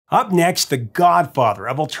Up next, the Godfather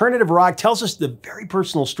of Alternative Rock tells us the very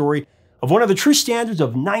personal story of one of the true standards of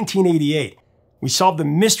 1988. We solve the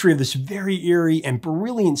mystery of this very eerie and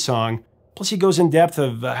brilliant song. Plus, he goes in depth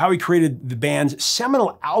of how he created the band's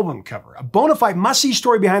seminal album cover. A bona fide must-see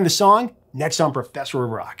story behind the song, next on Professor of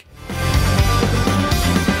Rock.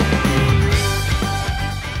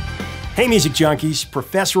 Hey music junkies,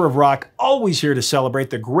 Professor of Rock, always here to celebrate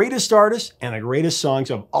the greatest artists and the greatest songs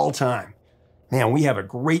of all time. Man, we have a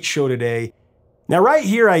great show today. Now right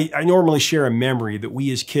here, I normally share a memory that we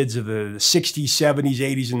as kids of the 60s, 70s,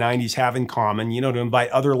 80s, and 90s have in common, to invite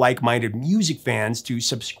other like-minded music fans to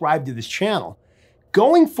subscribe to this channel.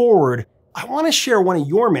 Going forward, I want to share one of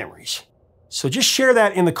your memories. So just share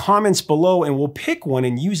that in the comments below and we'll pick one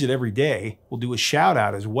and use it every day. We'll do a shout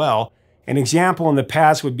out as well. An example in the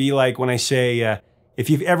past would be like when I say, if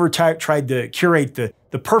you've ever tried to curate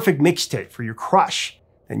the perfect mixtape for your crush,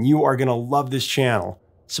 then you are gonna love this channel.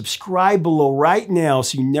 Subscribe below right now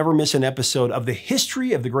so you never miss an episode of the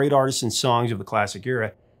history of the great artists and songs of the classic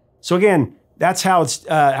era. So again, that's how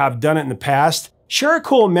I've done it in the past. Share a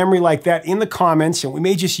cool memory like that in the comments and we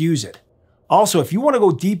may just use it. Also, if you wanna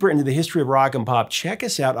go deeper into the history of rock and pop, check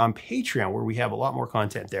us out on Patreon where we have a lot more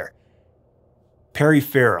content there.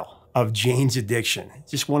 Farrell of Jane's Addiction.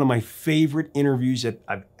 Just one of my favorite interviews that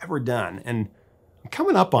I've ever done. And I'm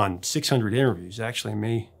coming up on 600 interviews. Actually, I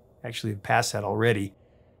may actually have passed that already.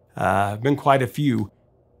 Been quite a few.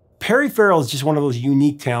 Farrell is just one of those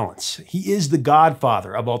unique talents. He is the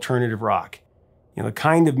godfather of alternative rock. The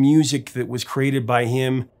kind of music that was created by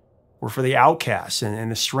him were for the outcasts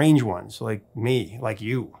and the strange ones like me, like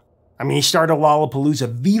you. I mean, he started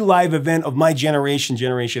Lollapalooza, the live event of my generation,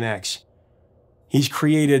 Generation X. He's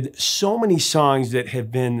created so many songs that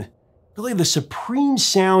have been really the supreme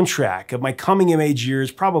soundtrack of my coming-of-age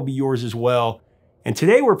years, probably yours as well. And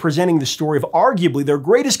today we're presenting the story of arguably their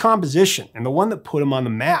greatest composition and the one that put them on the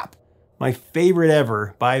map. My favorite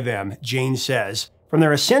ever by them, Jane Says, from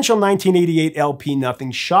their essential 1988 LP,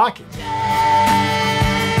 Nothing Shocking.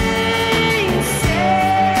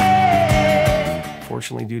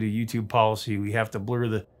 Fortunately, due to YouTube policy, we have to blur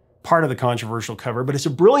the part of the controversial cover, but it's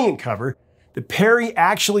a brilliant cover that Perry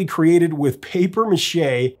actually created with paper mache,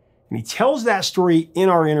 and he tells that story in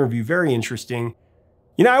our interview. Very interesting.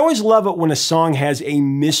 I always love it when a song has a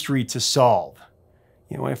mystery to solve.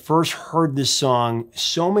 When I first heard this song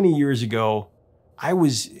so many years ago, I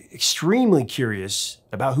was extremely curious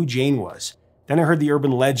about who Jane was. Then I heard the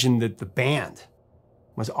urban legend that the band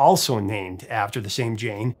was also named after the same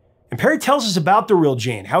Jane. And Perry tells us about the real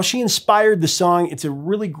Jane, how she inspired the song. It's a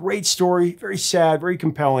really great story, very sad, very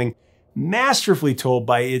compelling, masterfully told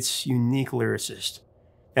by its unique lyricist.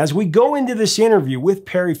 As we go into this interview with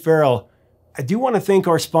Farrell, I do want to thank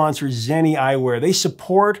our sponsor, Zenni Eyewear. They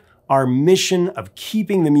support our mission of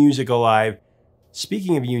keeping the music alive.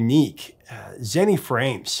 Speaking of unique, Zenni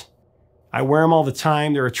frames. I wear them all the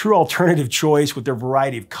time. They're a true alternative choice with their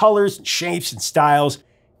variety of colors and shapes and styles.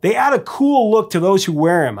 They add a cool look to those who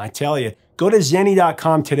wear them, I tell you. Go to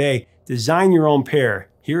Zenni.com today. Design your own pair.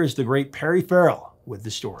 Here is the great Farrell with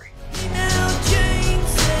the story.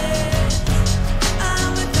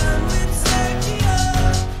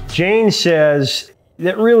 Jane Says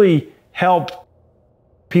that really helped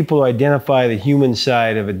people identify the human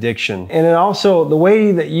side of addiction. And then also the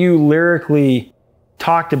way that you lyrically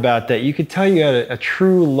talked about that, you could tell you had a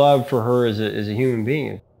true love for her as a human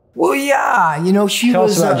being. Well, yeah, she Tell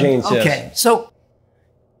was... us about Jane Says. Okay, so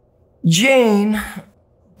Jane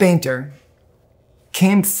Painter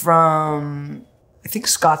came from, I think,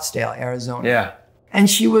 Scottsdale, Arizona. Yeah. And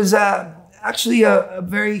she was actually a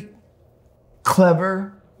very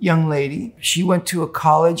clever young lady. She went to a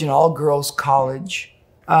college, an all-girls college.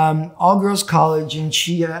 And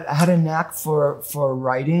she had a knack for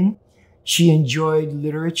writing. She enjoyed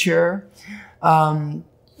literature.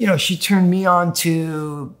 She turned me on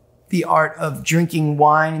to the art of drinking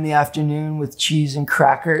wine in the afternoon with cheese and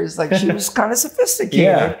crackers. Like, she was kind of sophisticated.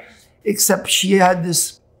 Yeah. Except she had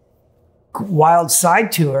this wild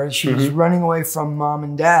side to her. She was running away from mom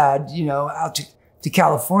and dad, out to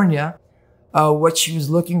California. What she was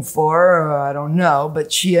looking for, I don't know,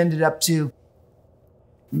 but she ended up to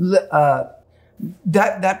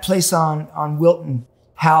that place on Wilton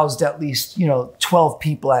housed at least 12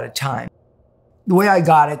 people at a time. The way I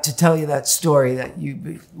got it, to tell you that story that you've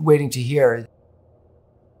been waiting to hear,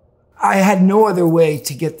 I had no other way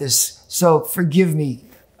to get this, so forgive me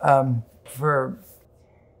for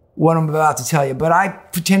what I'm about to tell you, but I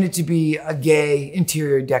pretended to be a gay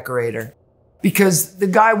interior decorator. Because the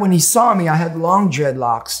guy, when he saw me, I had long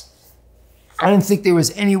dreadlocks. I didn't think there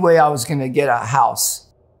was any way I was gonna get a house.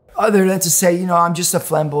 other than to say, you know, I'm just a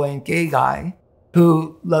flamboyant gay guy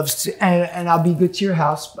who loves to, and I'll be good to your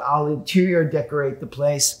house. I'll interior decorate the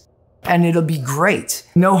place and it'll be great.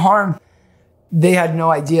 No harm. They had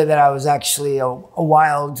no idea that I was actually a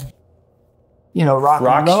wild, you know, rock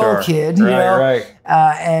and roll star kid, you know? Right.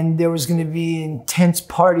 And there was going to be intense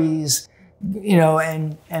parties, you know,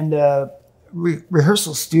 and a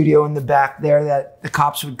rehearsal studio in the back there that the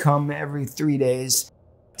cops would come every 3 days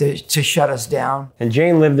to shut us down. And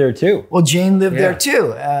Jane lived there too. Well, Jane lived there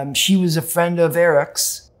too. She was a friend of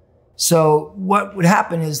Eric's. So what would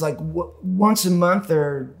happen is like once a month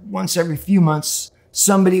or once every few months,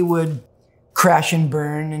 somebody would crash and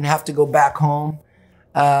burn and have to go back home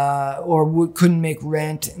or couldn't make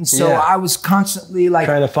rent. And so I was constantly like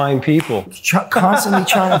trying to find people, constantly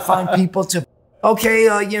trying to find people to, okay,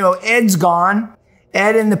 you know, Ed's gone.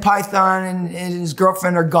 Ed and the Python and his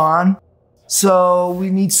girlfriend are gone. So we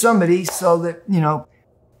need somebody, so that, you know,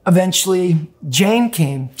 eventually Jane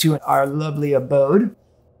came to our lovely abode.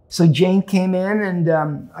 So Jane came in and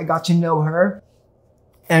I got to know her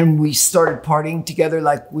and we started partying together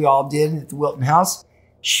like we all did at the Wilton House.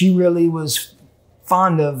 She really was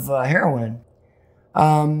fond of heroin.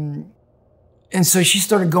 And so she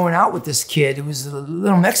started going out with this kid. It was a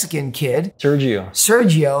little Mexican kid.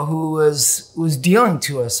 Sergio, who was dealing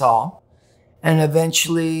to us all. And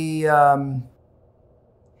eventually, I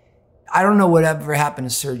don't know whatever happened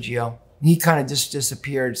to Sergio. He kind of just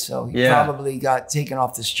disappeared, so he probably got taken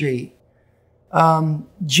off the street.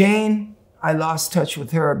 Jane, I lost touch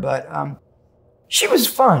with her, but she was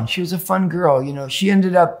fun. She was a fun girl, you know. She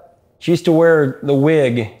ended up... She used to wear the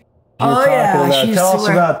wig. Oh, yeah. Tell us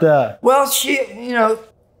about that. Well, she, you know,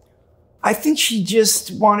 I think she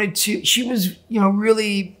just wanted to... She was, you know,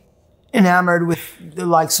 really enamored with the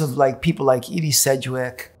likes of like people like Edie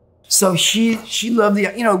Sedgwick. So she loved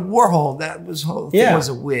the, you know, Warhol, that was whole thing was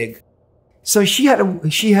a wig. So she had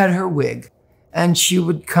her wig and she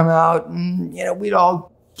would come out and, you know, we'd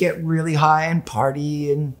all get really high and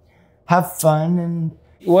party and have fun. And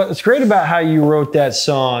what's great about how you wrote that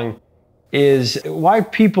song is why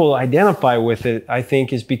people identify with it, I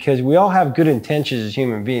think, is because we all have good intentions as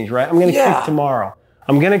human beings, right? I'm going to kick tomorrow.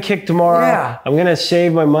 I'm going to kick tomorrow. Yeah. I'm going to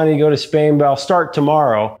save my money, go to Spain, but I'll start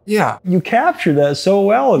tomorrow. Yeah. You captured that so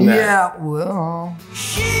well in that. Yeah, well.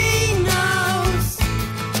 She knows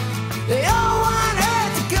they all want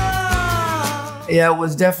her to go. Yeah, it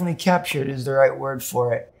was definitely captured is the right word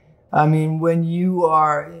for it. I mean, when you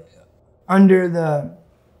are under the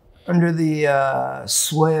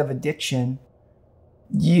sway of addiction,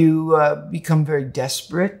 you become very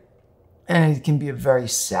desperate and it can be a very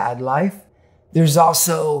sad life. There's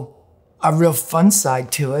also a real fun side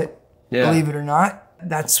to it, believe it or not.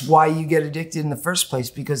 That's why you get addicted in the first place,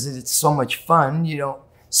 because it's so much fun. You don't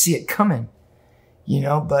see it coming, you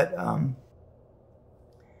know, but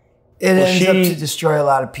it ends up to destroy a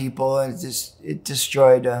lot of people. And it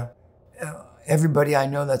destroyed everybody I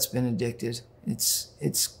know that's been addicted.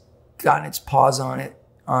 It's gotten its paws on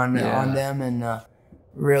them and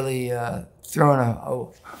really thrown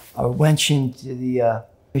a wrench into the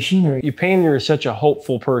machinery. You painted her as such a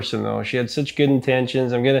hopeful person, though. She had such good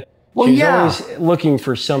intentions. She's always looking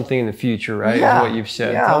for something in the future, right? Yeah. Is what you've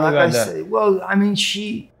said. Yeah, Tell me about that. Well, I mean,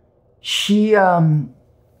 she didn't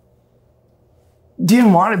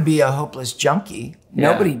want to be a hopeless junkie.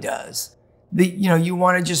 Yeah. Nobody does. You know, you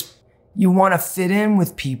want to fit in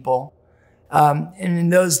with people. And in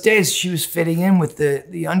those days, she was fitting in with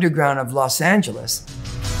the underground of Los Angeles.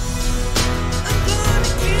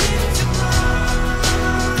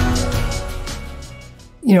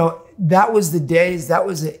 You know, that was the days, that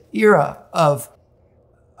was the era of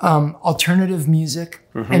alternative music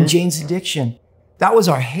and Jane's Addiction. That was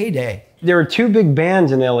our heyday. There were two big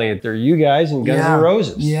bands in LA. There are you guys and Guns N'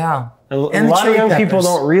 Roses. Yeah. And a lot of young people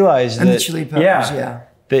don't realize that. And the Chili Peppers,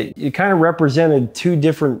 that you kind of represented two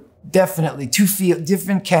different... Definitely,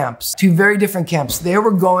 different camps, two very different camps. They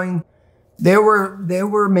were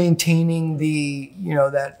maintaining the, you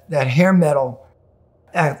know, that hair metal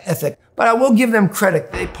ethic. But I will give them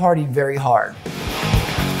credit. They partied very hard.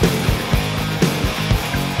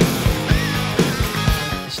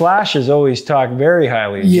 Slash has always talked very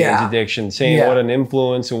highly of Jane's Addiction, saying what an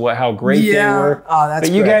influence and how great they were. Oh, that's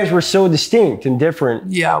but you guys were so distinct and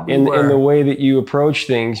different in the way that you approach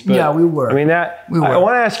things. But, we were. I mean, I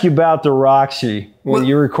want to ask you about the Roxy, when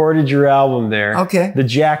you recorded your album there. Okay. The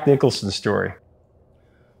Jack Nicholson story.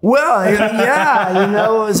 Well, yeah, you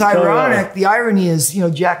know, it was ironic. The irony is, you know,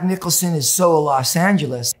 Jack Nicholson is so Los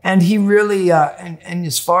Angeles. And he really, and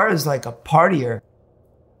as far as like a partier,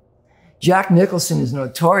 Jack Nicholson is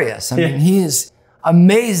notorious. I mean,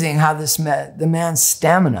 amazing how the man's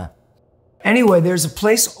stamina. Anyway, there's a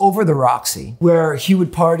place over the Roxy where he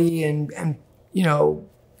would party and you know,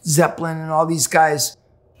 Zeppelin and all these guys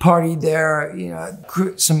partied there, you know,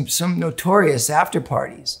 some notorious after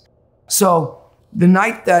parties. So the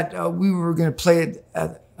night that we were going to play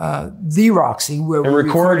at the Roxy, where we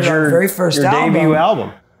recorded our very first debut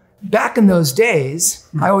album. Back in those days,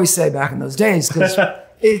 I always say back in those days because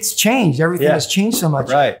it's changed. Everything has changed so much.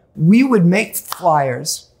 Right. We would make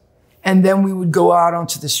flyers and then we would go out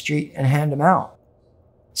onto the street and hand them out.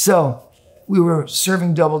 So we were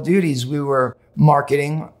serving double duties. We were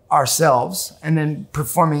marketing ourselves and then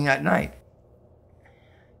performing at night.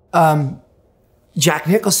 Jack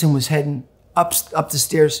Nicholson was heading up the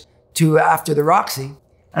stairs to after the Roxy,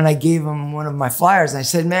 and I gave him one of my flyers. And I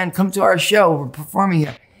said, "Man, come to our show. We're performing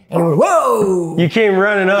here." And he went, "Whoa!" You came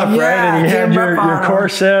running up, right? And you had your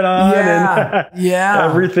corset on and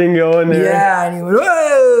everything going there. Yeah, and he went,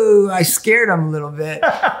 "Whoa!" I scared him a little bit,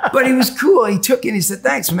 but he was cool. He took it and he said,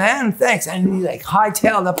 "Thanks, man, thanks." And he like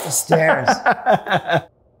hightailed up the stairs.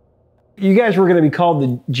 You guys were going to be called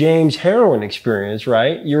the James Heroin Experience,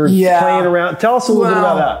 right? You were playing around. Tell us a little bit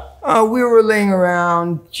about that. We were laying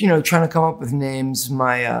around, you know, trying to come up with names.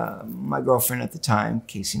 My girlfriend at the time,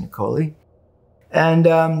 Casey Nicoli, and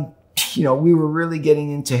you know, we were really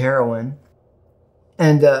getting into heroin,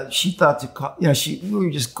 and she thought to call, you know, we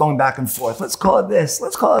were just going back and forth. Let's call it this.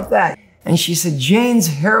 Let's call it that. And she said, "Jane's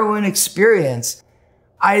Heroin Experience."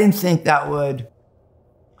 I didn't think that would.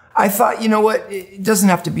 I thought, you know what? It doesn't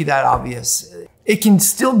have to be that obvious. It can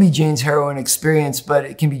still be Jane's Heroin Experience, but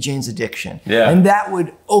it can be Jane's Addiction. Yeah. And that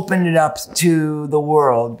would open it up to the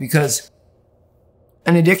world, because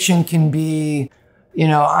an addiction can be, you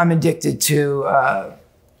know, I'm addicted to,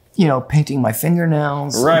 you know, painting my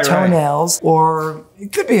fingernails, toenails, or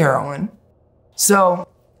it could be heroin. So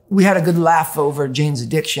we had a good laugh over Jane's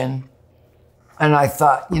Addiction. And I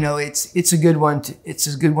thought, you know, it's a good one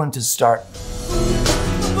to start.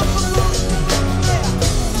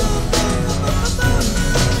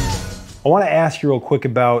 I want to ask you real quick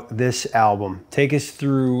about this album. Take us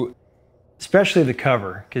through, especially the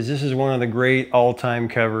cover, because this is one of the great all-time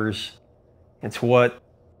covers. It's what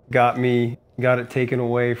got it taken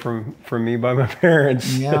away from me by my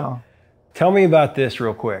parents. Yeah. Tell me about this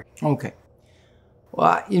real quick. Okay.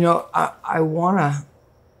 Well, you know, I want to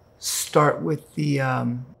start with the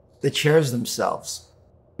chairs themselves,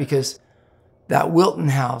 because that Wilton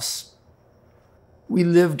house, we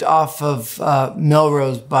lived off of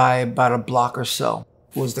Melrose by about a block or so,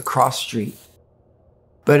 was the cross street.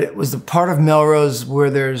 But it was the part of Melrose where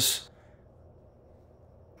there's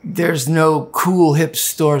no cool hip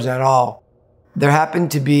stores at all. There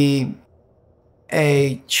happened to be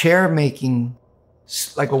a chair making,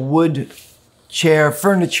 like a wood chair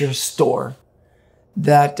furniture store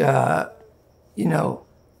that, you know,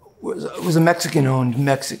 was a Mexican-owned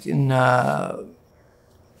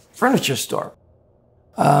furniture store.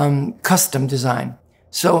 Custom design.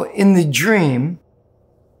 So in the dream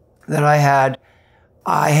that I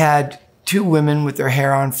had two women with their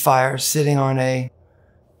hair on fire sitting on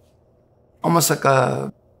almost like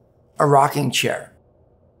a rocking chair.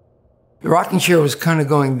 The rocking chair was kind of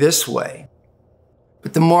going this way.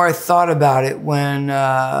 But the more I thought about it, when you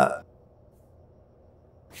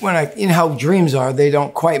know how dreams are, they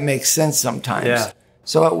don't quite make sense sometimes. Yeah.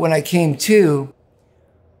 So when I came to,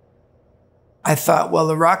 I thought, well,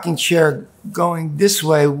 the rocking chair going this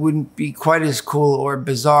way wouldn't be quite as cool or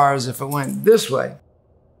bizarre as if it went this way.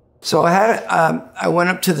 So I went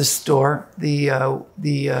up to the store, the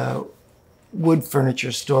wood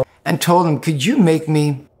furniture store, and told them, "Could you make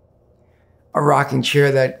me a rocking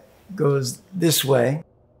chair that goes this way?"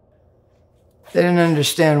 They didn't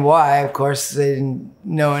understand why. Of course, they didn't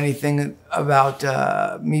know anything about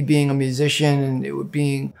me being a musician and it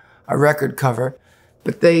being a record cover.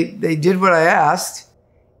 But they did what I asked,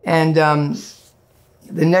 and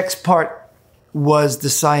the next part was the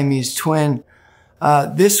Siamese twin.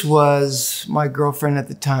 This was my girlfriend at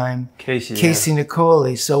the time, Casey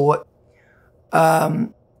Nicoli. So what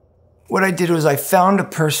I did was I found a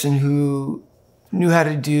person who knew how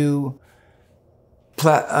to do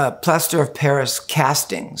plaster of Paris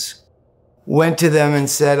castings. Went to them and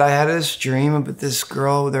said, "I had this dream about this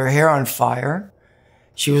girl with her hair on fire.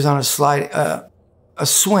 She was on a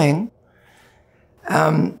swing."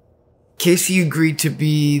 Casey agreed to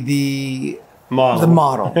be the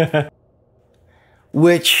model.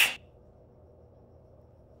 Which,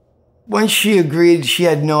 when she agreed, she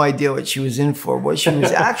had no idea what she was in for. What she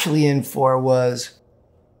was actually in for was,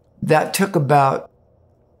 that took about,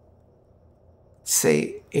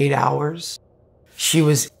 say, 8 hours. She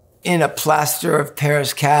was in a plaster of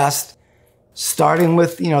Paris cast, starting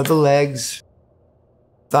with, you know, the legs,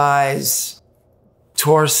 thighs,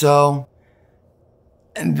 torso,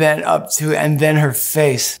 and then and then her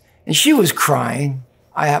face. And she was crying,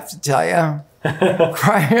 I have to tell you.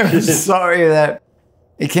 Crying. I'm sorry that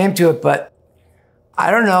it came to it, but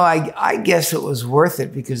I don't know. I guess it was worth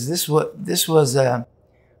it because this was an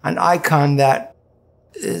icon that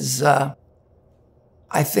is, I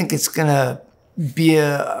think it's gonna be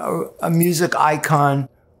a music icon.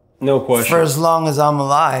 No question. For as long as I'm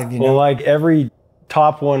alive, you know. Well, like every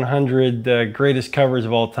top 100 greatest covers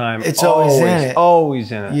of all time. It's always in it.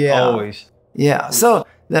 Always in it. Yeah. Always. Yeah. So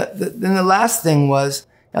then the last thing was,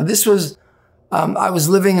 now this was, I was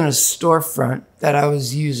living in a storefront that I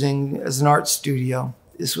was using as an art studio.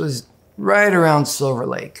 This was right around Silver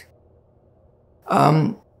Lake.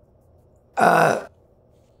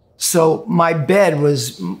 So my bed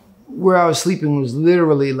was, where I was sleeping was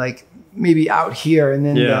literally like maybe out here, and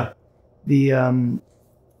then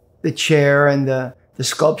the chair and the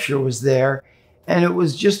sculpture was there, and it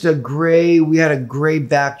was just a gray. We had a gray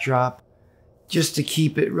backdrop, just to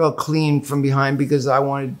keep it real clean from behind, because I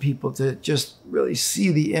wanted people to just really see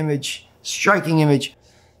the image, striking image.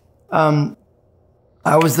 I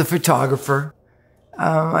was the photographer.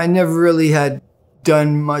 I never really had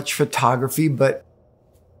done much photography, but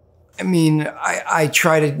I mean, I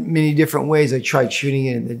tried it many different ways. I tried shooting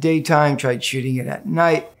it in the daytime, tried shooting it at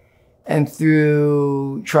night, and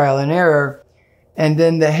through trial and error. And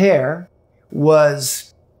then the hair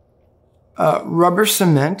was rubber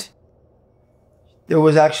cement. There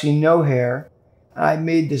was actually no hair. I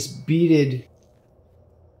made this beaded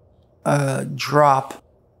drop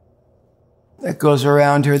that goes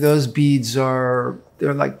around her. Those beads they're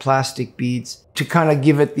like plastic beads to kind of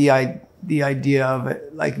give it the idea of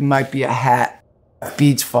it, like it might be a hat,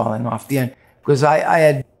 beads falling off the end. Because I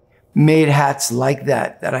had made hats like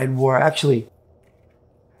that I'd wore. Actually,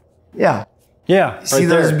 yeah. Yeah. See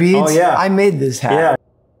those beads? Oh, yeah. I made this hat. Yeah.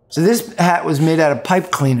 So this hat was made out of pipe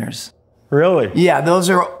cleaners. Really? Yeah, those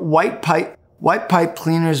are white pipe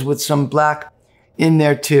cleaners with some black in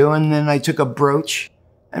there too. And then I took a brooch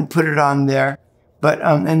and put it on there. But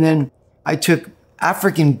and then I took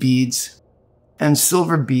African beads and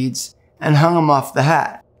silver beads and hung them off the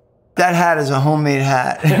hat. That hat is a homemade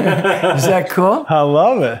hat. Is that cool? I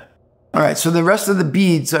love it. All right, so the rest of the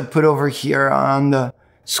beads I put over here on the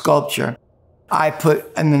sculpture.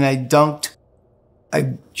 And then I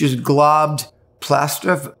just globbed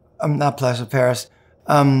not plaster of Paris,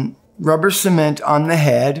 rubber cement on the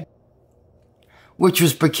head, which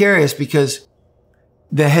was precarious because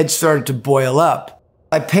the head started to boil up.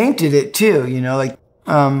 I painted it too, you know, like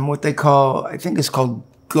what they call, I think it's called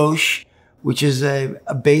gouache, which is a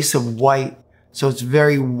base of white. So it's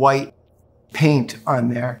very white paint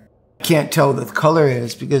on there. Can't tell what the color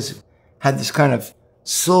is because it had this kind of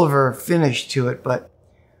silver finish to it. But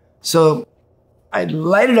so I'd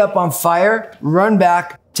light it up on fire, run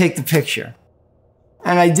back, take the picture.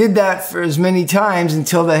 And I did that for as many times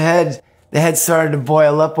until the head started to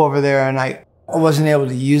boil up over there and I wasn't able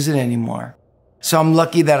to use it anymore. So I'm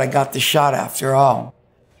lucky that I got the shot after all.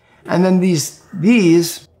 And then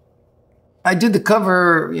these, I did the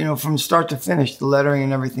cover, you know, from start to finish, the lettering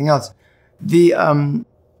and everything else.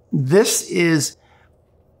 This is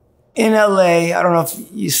in LA. I don't know if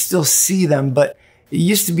you still see them, but it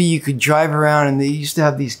used to be you could drive around and they used to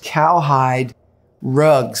have these cowhide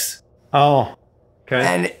rugs. Oh,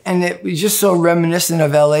 okay. And it was just so reminiscent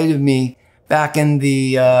of LA to me back in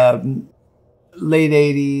the late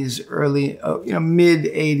 80s, early, mid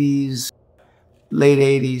 80s, late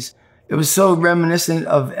 80s. It was so reminiscent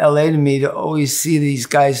of LA to me to always see these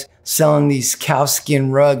guys selling these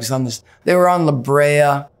cowskin rugs on this. They were on La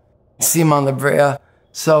Brea, see them on La Brea.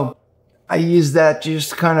 So I used that to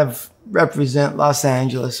just kind of represent Los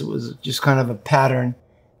Angeles. It was just kind of a pattern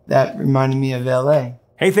that reminded me of LA.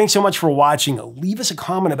 Hey, thanks so much for watching. Leave us a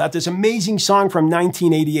comment about this amazing song from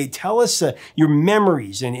 1988. Tell us your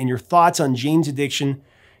memories and your thoughts on Jane's Addiction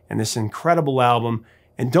and this incredible album.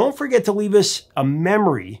 And don't forget to leave us a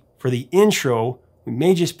memory for the intro. We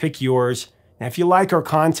may just pick yours. And if you like our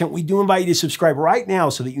content, we do invite you to subscribe right now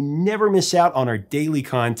so that you never miss out on our daily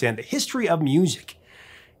content, the history of music.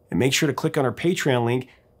 And make sure to click on our Patreon link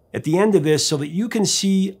at the end of this so that you can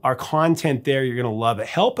see our content there. You're going to love it.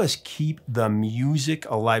 Help us keep the music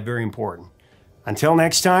alive. Very important. Until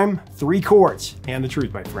next time, 3 chords and the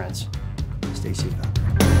truth, my friends. Stay safe out there.